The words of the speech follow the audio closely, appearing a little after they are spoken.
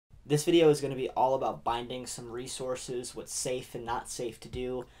This video is going to be all about binding, some resources, what's safe and not safe to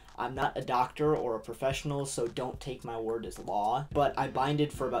do. I'm not a doctor or a professional, so don't take my word as law, but I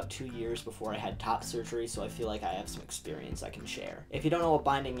binded for about 2 years before I had top surgery, so I feel like I have some experience I can share. If you don't know what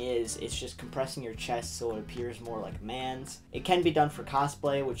binding is, it's just compressing your chest so it appears more like a man's. It can be done for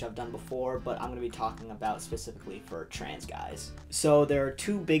cosplay, which I've done before, but I'm going to be talking about specifically for trans guys. So there are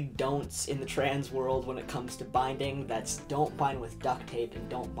two big don'ts in the trans world when it comes to binding. That's don't bind with duct tape and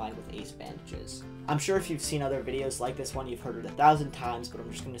don't bind with ace bandages. I'm sure if you've seen other videos like this one, you've heard it 1,000 times, but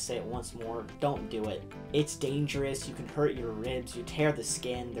I'm just going to say it once more. Don't do it. It's dangerous. You can hurt your ribs. You tear the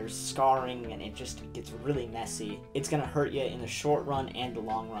skin. There's scarring, and it just gets really messy. It's going to hurt you in the short run and the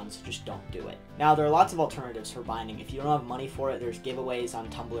long run, so just don't do it. Now, there are lots of alternatives for binding. If you don't have money for it, there's giveaways on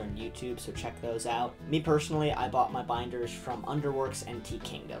Tumblr and YouTube, so check those out. Me personally, I bought my binders from Underworks and Tea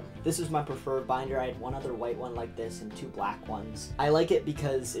Kingdom. This is my preferred binder. I had one other white one like this and 2 black ones. I like it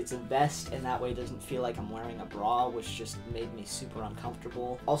because it's a vest, and that way it doesn't feel like I'm wearing a bra, which just made me super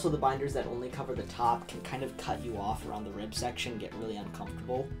uncomfortable. Also, the binders that only cover the top can kind of cut you off around the rib section, get really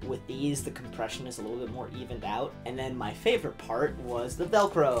uncomfortable. With these, the compression is a little bit more evened out. And then my favorite part was the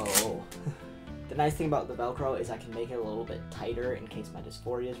Velcro. The nice thing about the Velcro is I can make it a little bit tighter in case my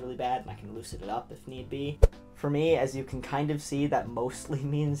dysphoria is really bad, and I can loosen it up if need be. For me, as you can kind of see, that mostly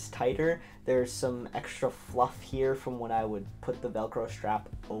means tighter. There's some extra fluff here from when I would put the Velcro strap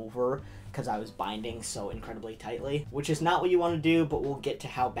over because I was binding so incredibly tightly, which is not what you want to do, but we'll get to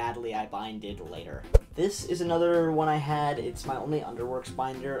how badly I binded later. This is another one I had. It's my only Underworks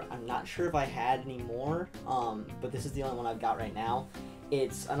binder. I'm not sure if I had any more, but this is the only one I've got right now.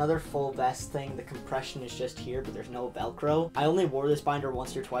 It's another full vest thing. The compression is just here, but there's no Velcro. I only wore this binder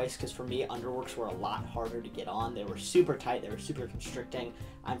once or twice because for me, Underworks were a lot harder to get on. They were super tight. They were super constricting.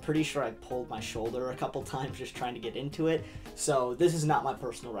 I'm pretty sure I pulled my shoulder a couple times just trying to get into it. So this is not my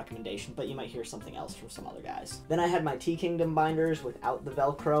personal recommendation, but you might hear something else from some other guys. Then I had my Tea Kingdom binders without the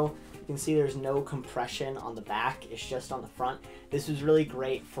Velcro. You can see there's no compression on the back. It's just on the front. This was really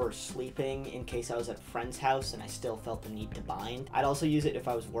great for sleeping in case I was at a friend's house and I still felt the need to bind. I'd also use it if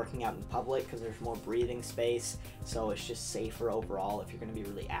I was working out in public because there's more breathing space, so it's just safer overall if you're going to be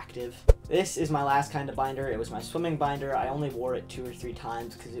really active. This is my last kind of binder. It was my swimming binder. I only wore it 2 or 3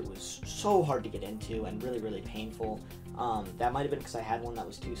 times because it was so hard to get into and really, really painful. That might have been because I had one that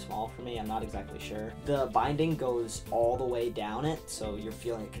was too small for me. I'm not exactly sure. The binding goes all the way down it, so you're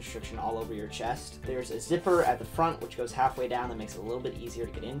feeling a constriction all over your chest. There's a zipper at the front, which goes halfway down that makes it a little bit easier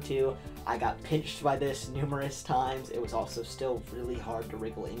to get into. I got pinched by this numerous times. It was also still really hard to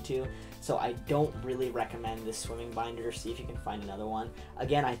wriggle into, so I don't really recommend this swimming binder. See if you can find another one.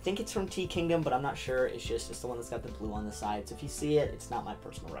 Again, I think it's from Tea Kingdom, but I'm not sure. It's the one that's got the blue on the side, so if you see it, it's not my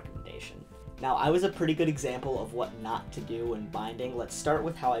personal recommendation. Now, I was a pretty good example of what not to do when binding. Let's start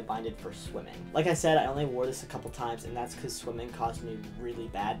with how I binded for swimming. Like I said, I only wore this a couple times, and that's because swimming caused me really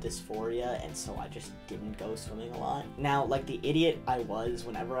bad dysphoria, and so I just didn't go swimming a lot. Now, like the idiot I was,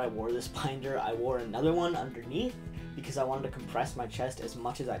 whenever I wore this binder, I wore another one underneath because I wanted to compress my chest as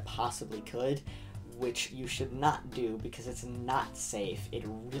much as I possibly could, which you should not do because it's not safe. It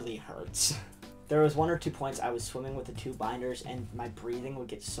really hurts. There was 1 or 2 points I was swimming with the 2 binders and my breathing would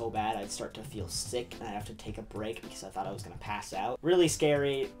get so bad I'd start to feel sick and I'd have to take a break because I thought I was going to pass out. Really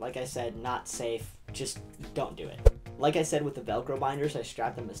scary. Like I said, not safe. Just don't do it. Like I said with the Velcro binders, I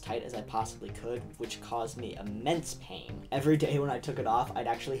strapped them as tight as I possibly could, which caused me immense pain. Every day when I took it off, I'd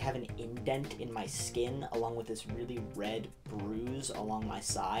actually have an indent in my skin along with this really red bruise along my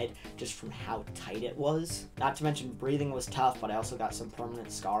side just from how tight it was. Not to mention breathing was tough, but I also got some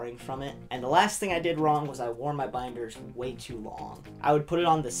permanent scarring from it. And the last thing I did wrong was I wore my binders way too long. I would put it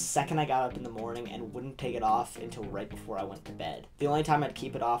on the second I got up in the morning and wouldn't take it off until right before I went to bed. The only time I'd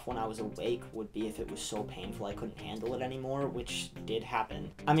keep it off when I was awake would be if it was so painful I couldn't handle it anymore, which did happen.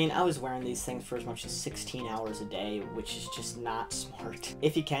 I mean, I was wearing these things for as much as 16 hours a day, which is just not smart.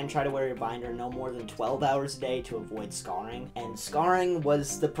 If you can, try to wear your binder no more than 12 hours a day to avoid scarring, and scarring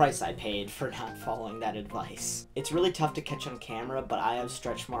was the price I paid for not following that advice. It's really tough to catch on camera, but I have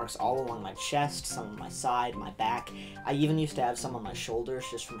stretch marks all along my chest, some on my side, my back. I even used to have some on my shoulders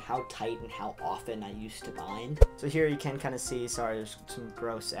just from how tight and how often I used to bind. So here you can kind of see, sorry, there's some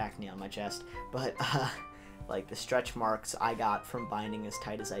gross acne on my chest, but like the stretch marks I got from binding as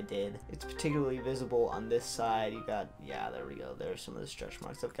tight as I did. It's particularly visible on this side. You got, yeah, there we go. There's some of the stretch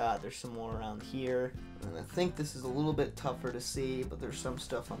marks I've got. There's some more around here. And I think this is a little bit tougher to see, but there's some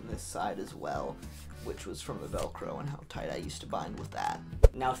stuff on this side as well, which was from the Velcro and how tight I used to bind with that.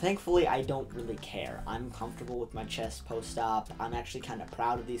 Now, thankfully, I don't really care. I'm comfortable with my chest post-op. I'm actually kind of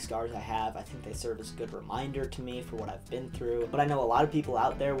proud of these scars I have. I think they serve as a good reminder to me for what I've been through. But I know a lot of people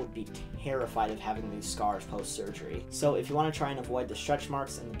out there would be terrified of having these scars post-surgery. So if you want to try and avoid the stretch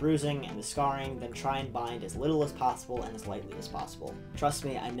marks and the bruising and the scarring, then try and bind as little as possible and as lightly as possible. Trust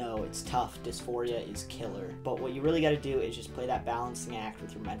me, I know it's tough. Dysphoria is killer. But what you really got to do is just play that balancing act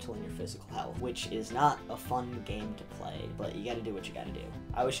with your mental and your physical health, which is not a fun game to play, but you got to do what you got to do.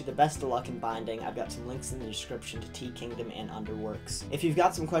 I wish you the best of luck in binding. I've got some links in the description to T Kingdom and Underworks. If you've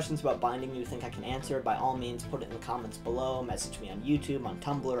got some questions about binding you think I can answer, by all means put it in the comments below, message me on YouTube, on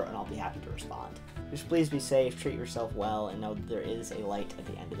Tumblr, and I'll be happy to respond. Just please be safe, treat yourself well, and know that there is a light at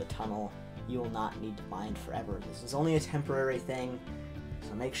the end of the tunnel. You will not need to bind forever. This is only a temporary thing,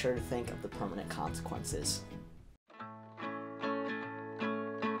 so make sure to think of the permanent consequences.